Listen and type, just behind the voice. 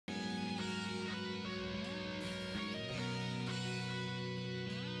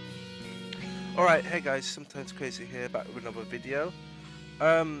Alright, hey guys, Sometimes Crazy here, back with another video.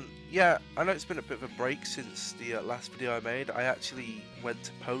 Yeah, I know it's been a bit of a break since the last video I made. I actually went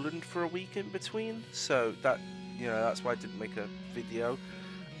to Poland for a week in between, so that's why I didn't make a video.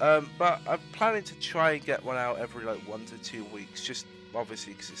 But I'm planning to try and get one out every like 1 to 2 weeks, just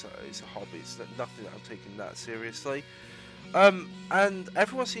obviously because it's a hobby, it's nothing that I'm taking that seriously. And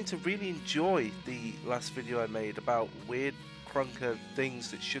everyone seemed to really enjoy the last video I made about weird Krunker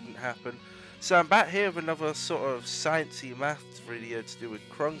things that shouldn't happen. So I'm back here with another sort of sciencey maths video to do with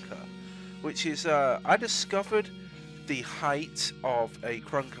Krunker, which is I discovered the height of a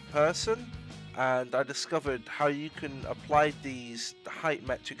Krunker person, and I discovered how you can apply these height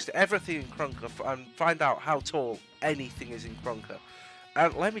metrics to everything in Krunker and find out how tall anything is in Krunker.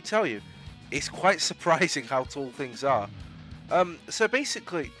 And let me tell you, it's quite surprising how tall things are. So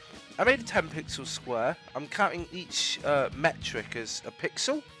basically, I made a 10 pixel square. I'm counting each metric as a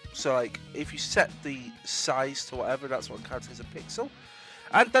pixel. So like, if you set the size to whatever, that's what counts as a pixel.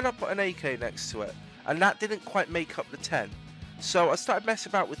 And then I put an AK next to it. And that didn't quite make up the 10. So I started messing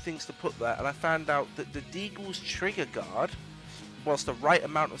about with things to put there, and I found out that the Deagle's trigger guard was the right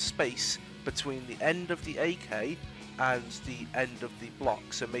amount of space between the end of the AK and the end of the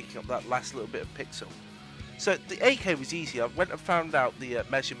block, so making up that last little bit of pixel. So the AK was easy. I went and found out the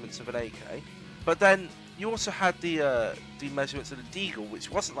measurements of an AK, but then you also had the measurements of the Deagle,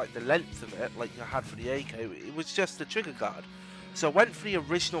 which wasn't like the length of it like you had for the AK, it was just the trigger guard. So I went for the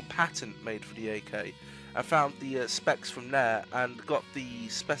original patent made for the AK, I found the specs from there and got the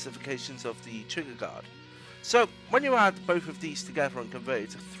specifications of the trigger guard. So when you add both of these together and convert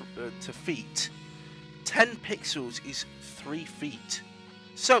it to feet, 10 pixels is 3 feet.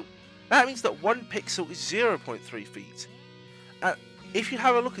 So that means that 1 pixel is 0.3 feet. And if you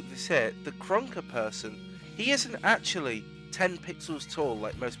have a look at this here, the Krunker person, he isn't actually 10 pixels tall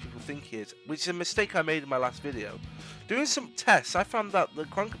like most people think he is, which is a mistake I made in my last video. Doing some tests, I found that the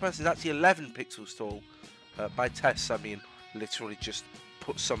Krunker person is actually 11 pixels tall. By tests, I mean literally just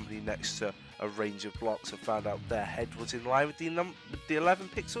put somebody next to a range of blocks and found out their head was in line with the 11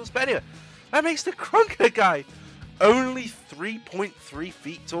 pixels. But anyway, that makes the Krunker guy only 3.3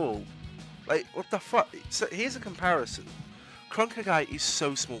 feet tall. Like, what the fuck? So here's a comparison. Krunker guy is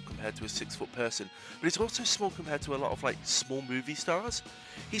so small compared to a 6-foot person, but he's also small compared to a lot of like small movie stars.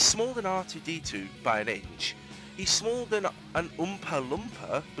 He's smaller than R2-D2 by an inch. He's smaller than an Oompa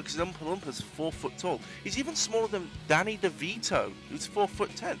Loompa, because an Oompa Loompa is 4 foot tall. He's even smaller than Danny DeVito, who's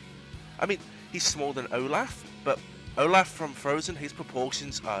 4'10". I mean, he's smaller than Olaf, but Olaf from Frozen, his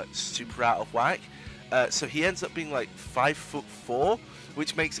proportions are super out of whack. So he ends up being like 5'4",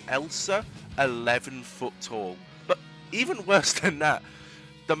 which makes Elsa 11 foot tall. But even worse than that,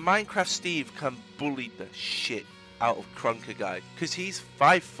 the Minecraft Steve can bully the shit out of Krunker guy, because he's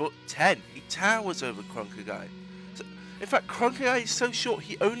 5'10". He towers over Krunker guy. So, in fact, Krunker guy is so short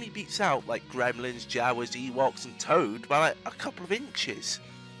he only beats out like Gremlins, Jawas, Ewoks and Toad by like a couple of inches.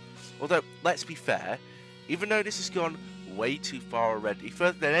 Although, let's be fair, even though this has gone way too far already,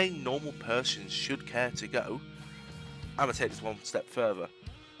 further than any normal person should care to go, I'm going to take this one step further.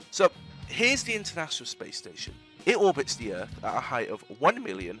 So, here's the International Space Station. It orbits the Earth at a height of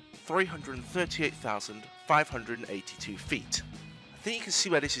 1,338,582 feet. I think you can see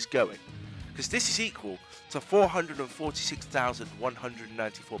where this is going, because this is equal to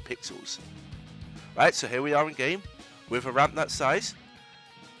 446,194 pixels. Right, so here we are in game, with a ramp that size,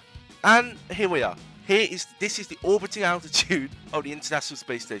 and here we are. This is the orbiting altitude of the International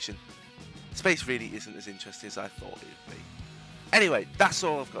Space Station. Space really isn't as interesting as I thought it would be. Anyway, that's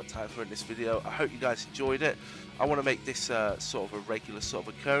all I've got time for in this video. I hope you guys enjoyed it. I want to make this sort of a regular sort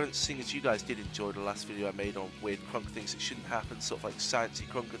of occurrence, seeing as you guys did enjoy the last video I made on weird Krunker things that shouldn't happen, sort of like sciencey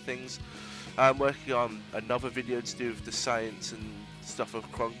Krunker things. I'm working on another video to do with the science and stuff of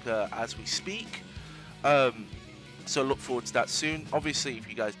Krunker as we speak. So look forward to that soon. Obviously, if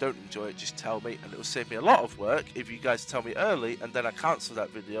you guys don't enjoy it, just tell me, and it will save me a lot of work if you guys tell me early, and then I cancel that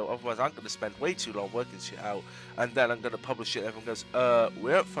video. Otherwise, I'm going to spend way too long working shit out, and then I'm going to publish it, and everyone goes,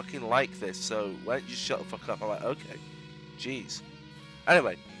 we don't fucking like this, so why don't you shut the fuck up? I'm like, okay, jeez.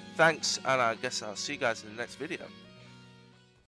 Anyway, thanks, and I guess I'll see you guys in the next video.